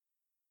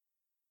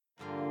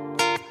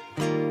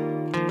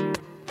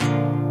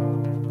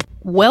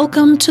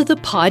Welcome to the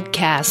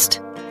podcast.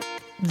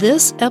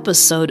 This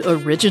episode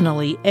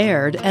originally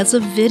aired as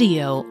a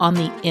video on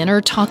the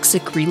Inner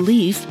Toxic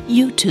Relief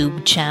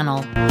YouTube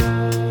channel.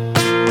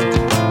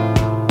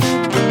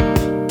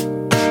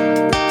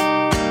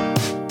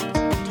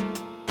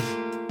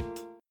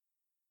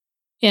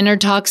 Inner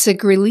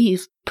Toxic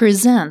Relief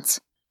presents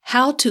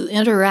How to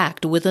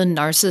Interact with a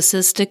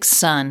Narcissistic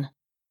Son.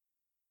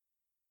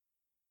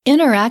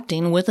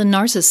 Interacting with a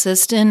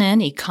narcissist in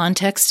any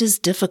context is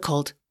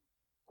difficult.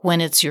 When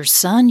it's your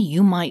son,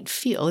 you might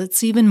feel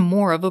it's even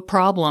more of a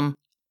problem.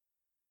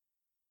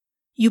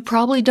 You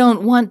probably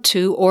don't want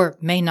to, or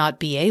may not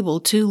be able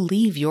to,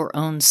 leave your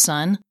own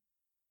son.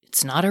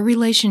 It's not a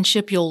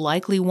relationship you'll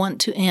likely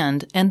want to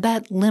end, and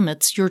that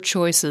limits your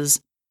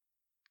choices.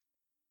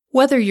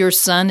 Whether your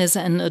son is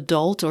an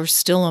adult or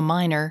still a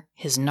minor,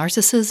 his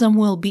narcissism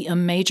will be a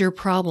major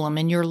problem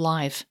in your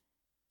life.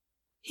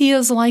 He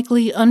is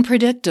likely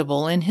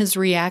unpredictable in his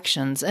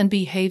reactions and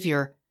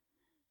behavior.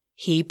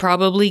 He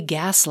probably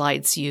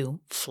gaslights you,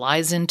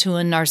 flies into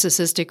a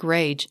narcissistic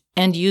rage,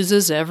 and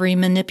uses every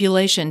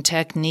manipulation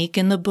technique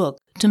in the book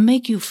to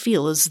make you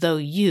feel as though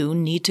you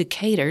need to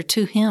cater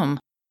to him.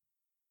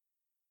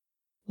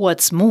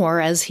 What's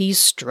more, as he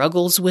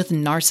struggles with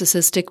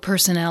narcissistic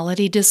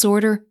personality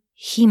disorder,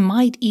 he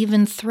might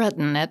even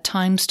threaten at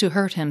times to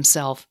hurt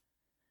himself.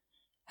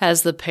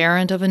 As the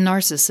parent of a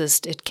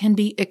narcissist, it can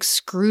be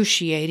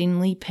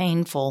excruciatingly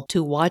painful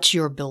to watch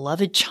your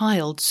beloved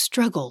child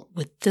struggle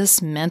with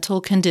this mental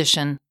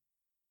condition.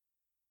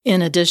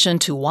 In addition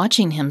to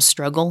watching him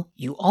struggle,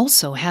 you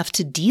also have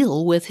to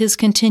deal with his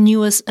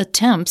continuous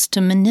attempts to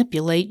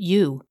manipulate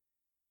you.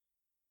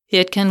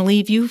 It can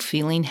leave you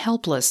feeling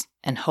helpless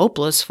and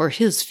hopeless for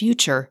his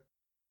future.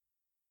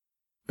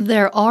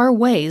 There are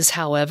ways,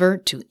 however,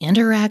 to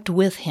interact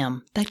with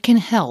him that can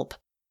help.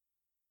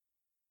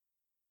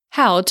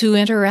 How to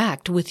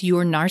interact with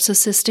your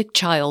narcissistic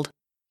child.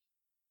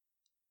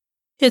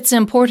 It's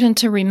important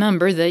to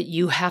remember that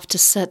you have to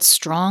set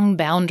strong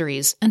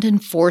boundaries and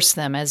enforce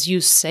them as you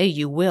say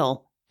you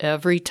will,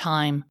 every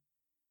time.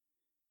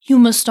 You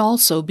must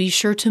also be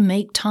sure to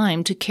make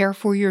time to care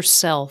for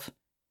yourself.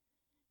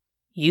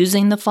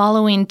 Using the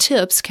following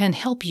tips can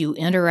help you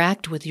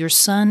interact with your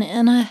son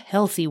in a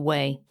healthy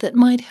way that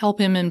might help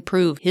him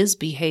improve his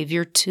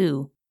behavior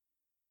too.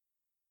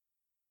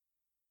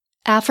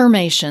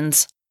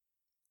 Affirmations.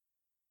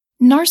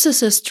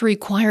 Narcissists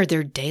require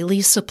their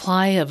daily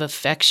supply of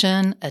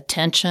affection,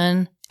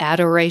 attention,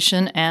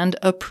 adoration, and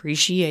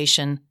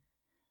appreciation.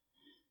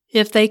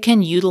 If they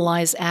can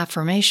utilize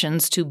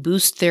affirmations to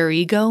boost their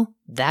ego,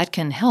 that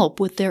can help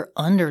with their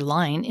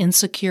underlying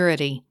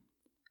insecurity.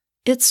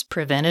 It's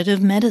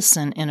preventative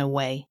medicine in a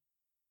way.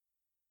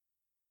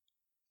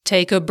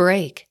 Take a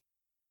break.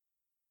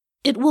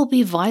 It will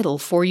be vital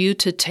for you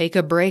to take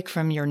a break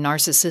from your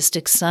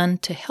narcissistic son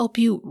to help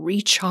you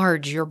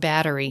recharge your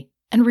battery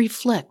and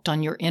reflect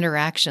on your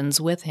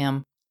interactions with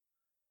him.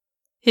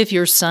 If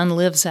your son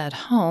lives at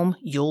home,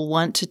 you'll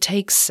want to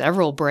take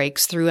several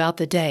breaks throughout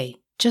the day,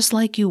 just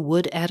like you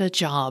would at a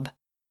job.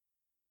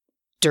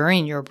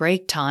 During your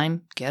break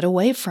time, get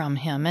away from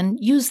him and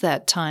use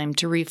that time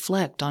to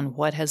reflect on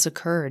what has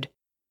occurred.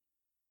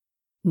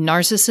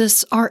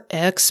 Narcissists are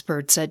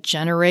experts at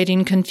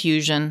generating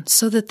confusion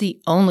so that the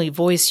only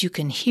voice you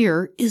can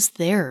hear is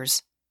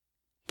theirs.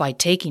 By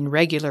taking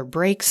regular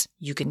breaks,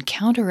 you can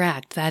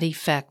counteract that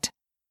effect.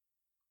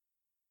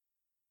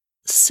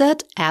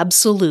 Set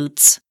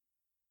absolutes.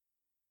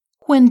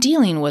 When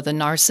dealing with a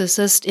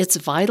narcissist, it's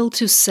vital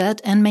to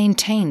set and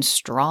maintain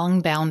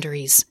strong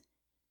boundaries.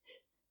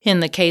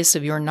 In the case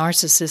of your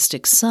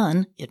narcissistic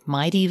son, it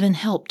might even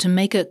help to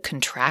make a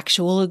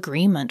contractual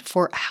agreement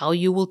for how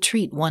you will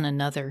treat one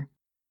another.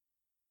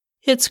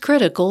 It's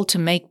critical to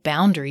make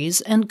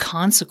boundaries and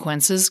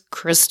consequences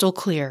crystal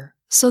clear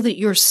so that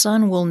your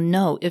son will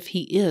know if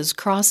he is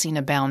crossing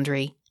a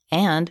boundary,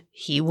 and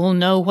he will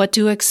know what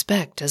to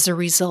expect as a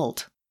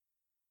result.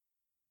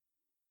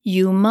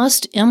 You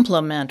must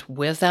implement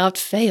without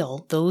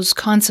fail those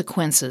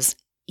consequences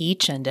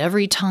each and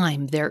every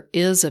time there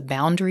is a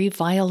boundary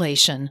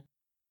violation.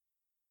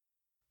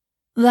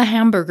 The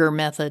hamburger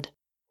method.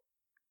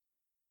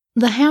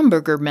 The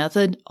hamburger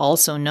method,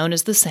 also known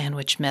as the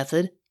sandwich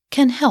method,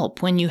 can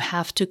help when you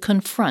have to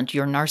confront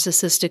your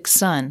narcissistic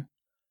son.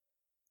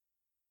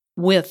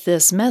 With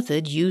this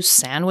method, you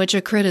sandwich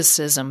a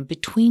criticism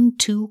between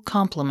two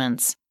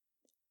compliments.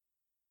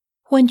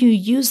 When you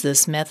use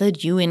this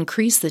method, you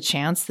increase the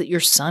chance that your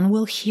son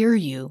will hear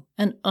you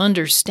and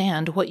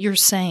understand what you're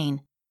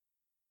saying.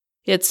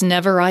 It's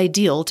never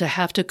ideal to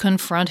have to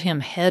confront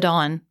him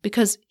head-on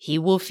because he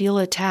will feel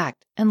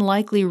attacked and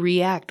likely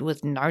react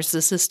with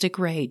narcissistic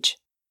rage.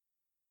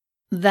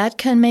 That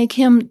can make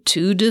him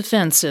too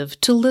defensive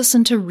to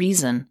listen to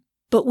reason,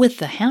 but with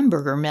the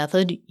hamburger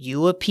method,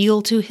 you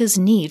appeal to his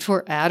need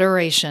for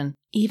adoration,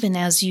 even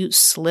as you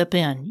slip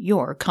in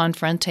your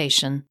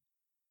confrontation.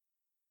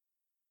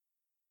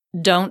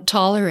 Don't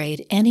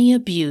tolerate any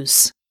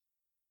abuse.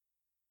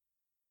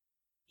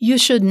 You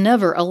should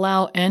never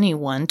allow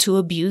anyone to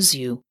abuse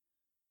you.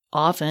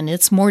 often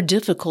it's more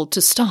difficult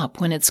to stop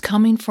when it's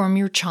coming from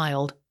your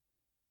child.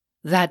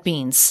 That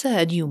being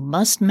said, you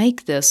must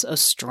make this a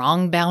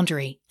strong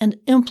boundary and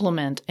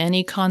implement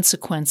any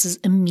consequences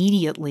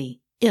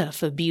immediately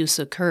if abuse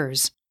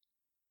occurs.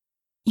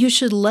 You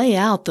should lay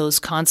out those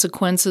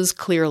consequences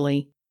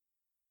clearly.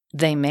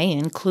 They may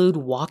include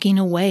walking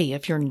away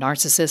if your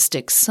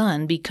narcissistic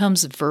son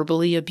becomes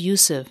verbally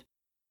abusive,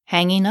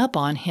 hanging up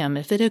on him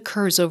if it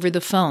occurs over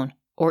the phone,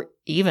 or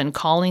even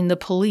calling the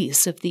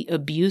police if the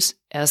abuse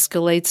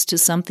escalates to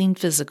something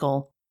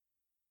physical.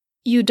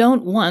 You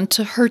don't want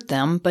to hurt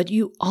them, but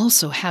you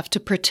also have to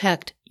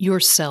protect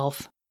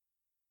yourself.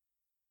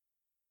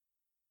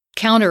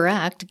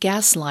 Counteract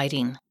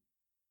gaslighting.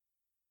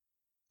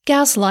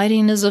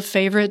 Gaslighting is a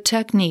favorite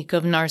technique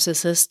of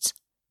narcissists.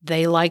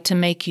 They like to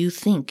make you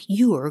think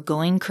you are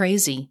going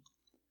crazy.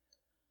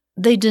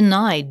 They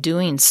deny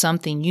doing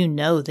something you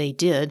know they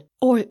did,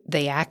 or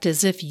they act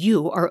as if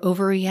you are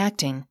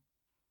overreacting.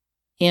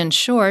 In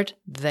short,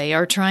 they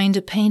are trying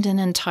to paint an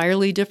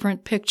entirely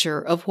different picture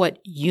of what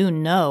you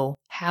know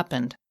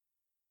happened.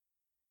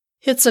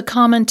 It's a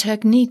common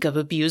technique of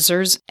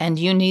abusers, and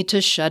you need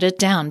to shut it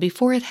down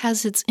before it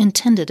has its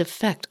intended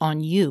effect on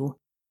you.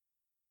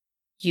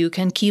 You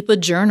can keep a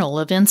journal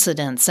of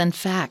incidents and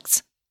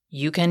facts.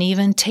 You can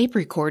even tape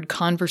record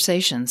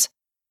conversations.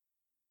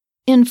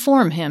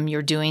 Inform him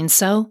you're doing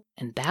so,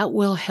 and that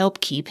will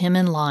help keep him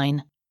in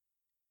line.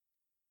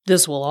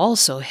 This will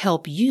also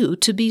help you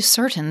to be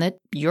certain that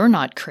you're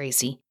not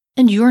crazy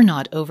and you're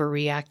not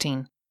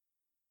overreacting.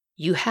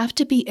 You have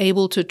to be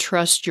able to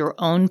trust your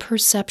own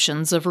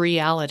perceptions of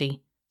reality,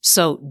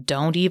 so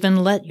don't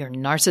even let your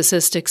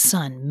narcissistic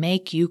son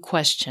make you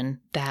question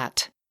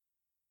that.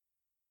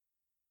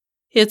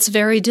 It's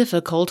very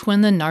difficult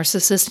when the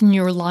narcissist in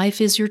your life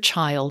is your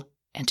child,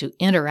 and to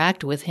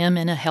interact with him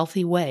in a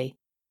healthy way.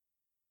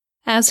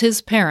 As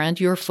his parent,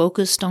 you're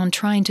focused on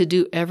trying to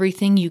do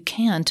everything you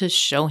can to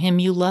show him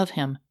you love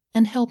him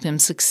and help him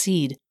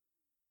succeed.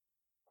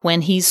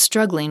 When he's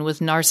struggling with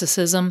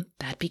narcissism,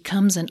 that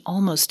becomes an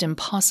almost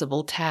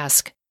impossible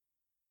task.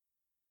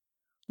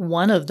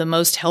 One of the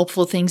most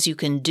helpful things you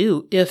can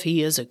do, if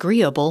he is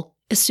agreeable,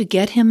 is to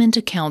get him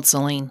into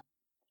counseling.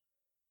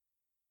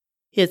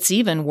 It's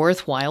even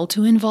worthwhile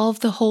to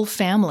involve the whole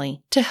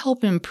family to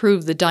help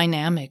improve the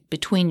dynamic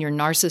between your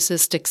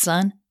narcissistic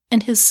son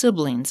and his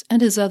siblings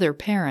and his other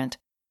parent.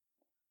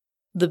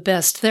 The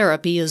best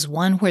therapy is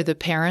one where the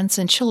parents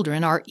and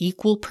children are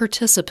equal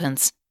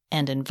participants,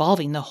 and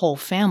involving the whole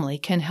family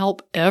can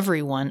help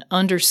everyone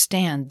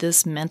understand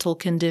this mental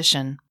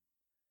condition.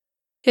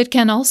 It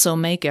can also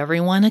make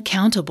everyone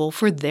accountable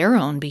for their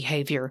own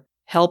behavior,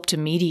 help to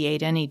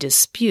mediate any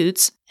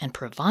disputes, and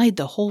provide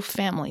the whole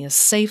family a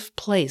safe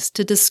place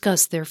to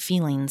discuss their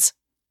feelings.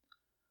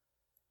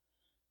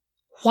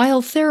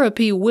 While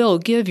therapy will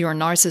give your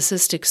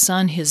narcissistic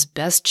son his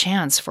best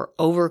chance for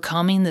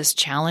overcoming this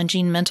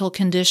challenging mental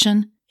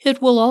condition,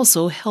 it will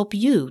also help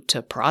you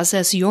to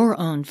process your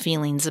own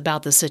feelings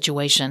about the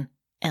situation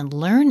and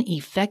learn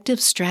effective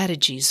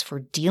strategies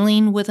for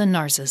dealing with a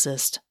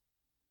narcissist.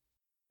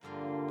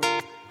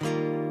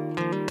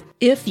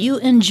 If you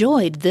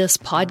enjoyed this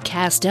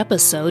podcast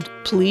episode,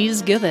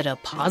 please give it a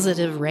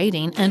positive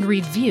rating and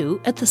review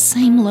at the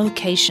same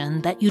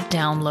location that you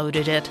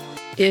downloaded it.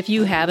 If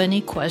you have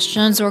any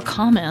questions or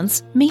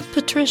comments, meet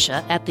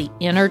Patricia at the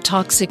Inner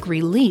Toxic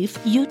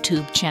Relief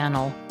YouTube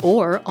channel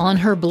or on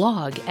her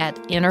blog at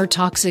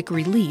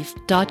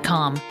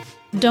innertoxicrelief.com.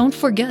 Don't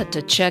forget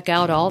to check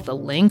out all the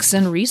links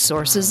and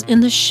resources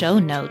in the show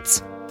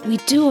notes. We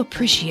do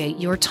appreciate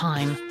your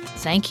time.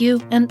 Thank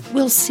you, and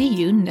we'll see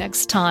you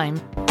next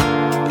time.